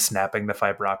one's going to be snapping the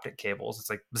fiber optic cables. It's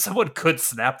like someone could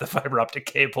snap the fiber optic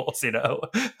cables, you know?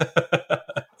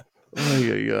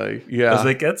 Yeah. I was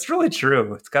like, that's really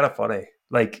true. It's kind of funny.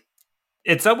 Like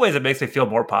in some ways it makes me feel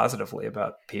more positively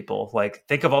about people. Like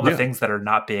think of all the things that are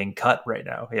not being cut right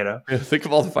now, you know? Yeah, think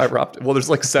of all the fiber optic. Well, there's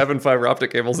like 7 fiber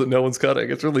optic cables that no one's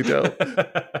cutting. It's really dope.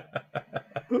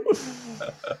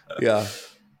 Yeah.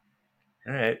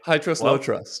 All right. High trust, low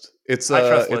trust. It's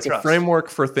a trust. framework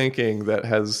for thinking that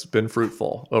has been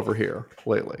fruitful over here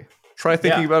lately. Try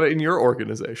thinking about it in your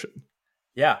organization.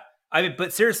 Yeah. I mean,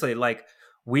 but seriously, like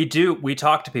we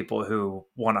talk to people who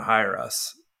want to hire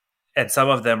us, and some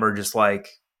of them are just like,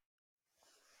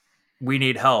 we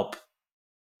need help.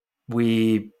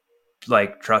 We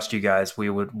like trust you guys. We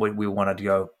wanted to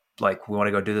go, like, we want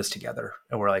to go do this together.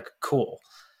 And we're like, cool.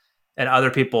 And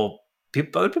other people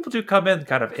do come in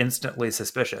kind of instantly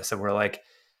suspicious. And we're like,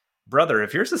 brother,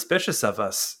 if you're suspicious of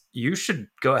us, you should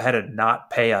go ahead and not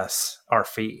pay us our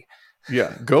fee.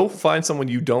 Yeah. Go find someone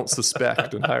you don't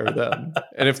suspect and hire them.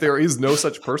 And if there is no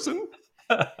such person,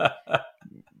 I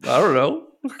don't know,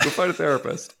 go find a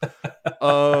therapist.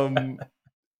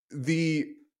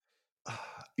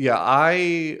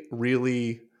 I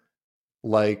really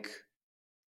like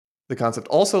the concept.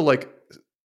 Also, like,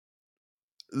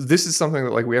 this is something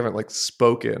that, like, we haven't, like,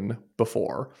 spoken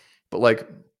before, but, like,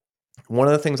 one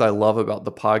of the things I love about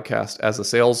the podcast as a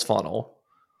sales funnel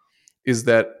is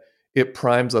that it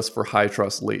primes us for high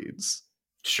trust leads.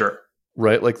 Sure.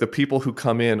 Right? Like, the people who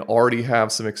come in already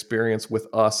have some experience with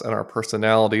us and our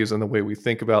personalities and the way we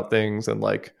think about things and,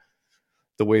 like,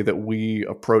 the way that we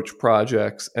approach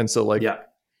projects. And so, like,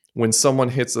 when someone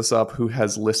hits us up who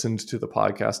has listened to the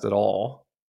podcast at all,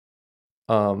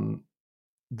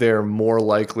 they're more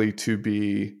likely to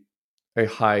be a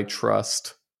high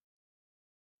trust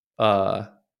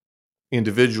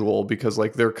individual because,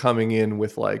 like, they're coming in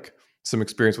with, like, some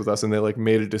experience with us and they, like,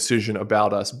 made a decision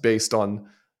about us based on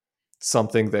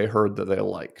something they heard that they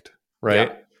liked,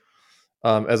 right?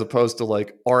 As opposed to,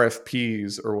 like,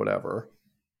 RFPs or whatever.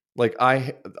 Like,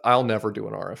 I'll never do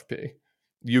an RFP.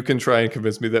 You can try and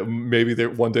convince me that maybe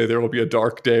one day there will be a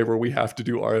dark day where we have to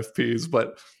do RFPs,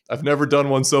 but I've never done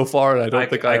one so far, and I don't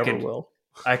think I ever will.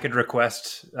 I could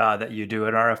request that you do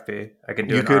an RFP. I could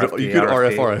do an RFP. You could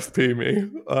RFP me.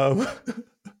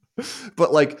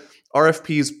 But, like,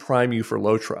 RFPs prime you for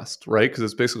low trust, right? Because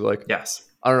it's basically like, yes,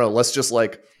 I don't know, let's just,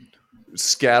 like,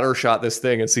 scatter shot this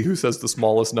thing and see who says the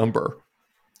smallest number.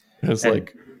 And it's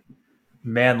like,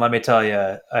 man, let me tell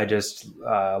you, I just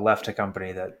left a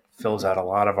company that fills out a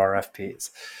lot of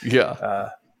RFPs. Yeah.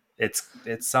 It's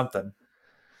something.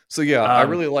 So yeah, I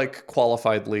really like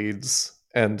qualified leads,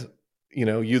 and, you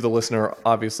know, you, the listener,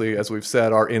 obviously, as we've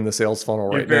said, are in the sales funnel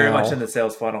right now. You're very much in the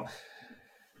sales funnel.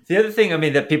 The other thing, I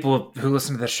mean, that people who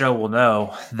listen to the show will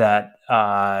know that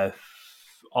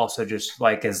also just,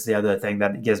 like, is the other thing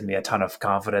that gives me a ton of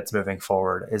confidence moving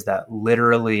forward is that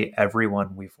literally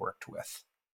everyone we've worked with,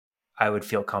 I would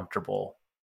feel comfortable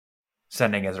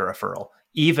sending as a referral.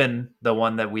 Even the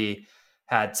one that we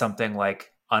had something,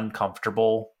 like,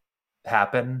 uncomfortable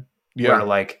happen, where,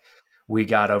 like, we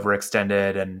got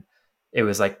overextended and it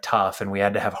was, like, tough and we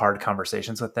had to have hard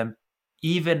conversations with them.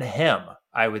 Even him,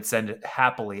 I would send it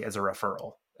happily as a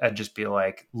referral and just be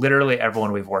like, literally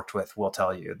everyone we've worked with will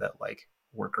tell you that, like,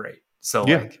 we're great. So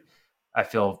like, I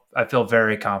feel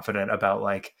very confident about,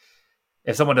 like,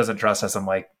 if someone doesn't trust us, I'm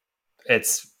like,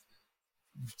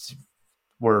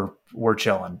 we're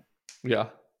chilling.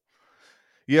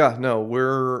 Yeah, no,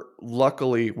 we're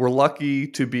lucky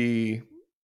to be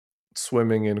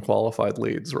swimming in qualified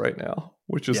leads right now,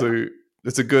 which is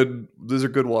these are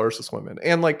good waters to swim in.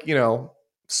 And, like, you know,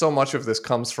 so much of this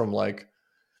comes from, like,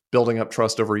 building up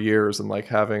trust over years and, like,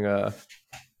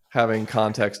 having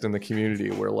context in the community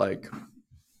where, like,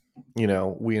 you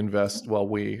know, we invest,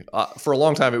 for a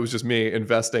long time it was just me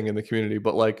investing in the community,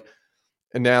 but, like,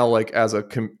 and now, like, as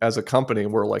a company,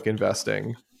 we're, like,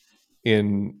 investing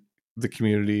in the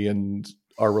community and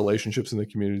our relationships in the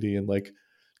community and, like,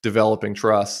 developing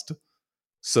trust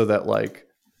so that, like,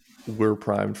 we're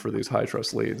primed for these high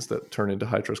trust leads that turn into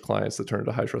high trust clients, that turn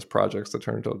into high trust projects, that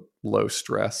turn into low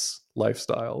stress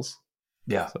lifestyles.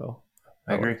 Yeah. So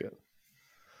I agree. like it.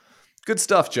 Good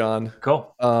stuff, John.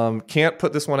 Cool. Can't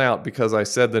put this one out because I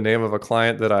said the name of a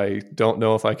client that I don't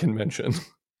know if I can mention.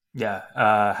 Yeah.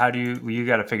 How do you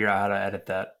got to figure out how to edit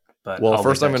that? But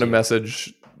first I'm going to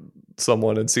message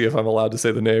someone and see if I'm allowed to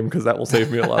say the name, because that will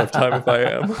save me a lot of time if I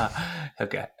am.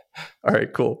 Okay. All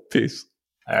right, cool. Peace.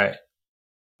 All right.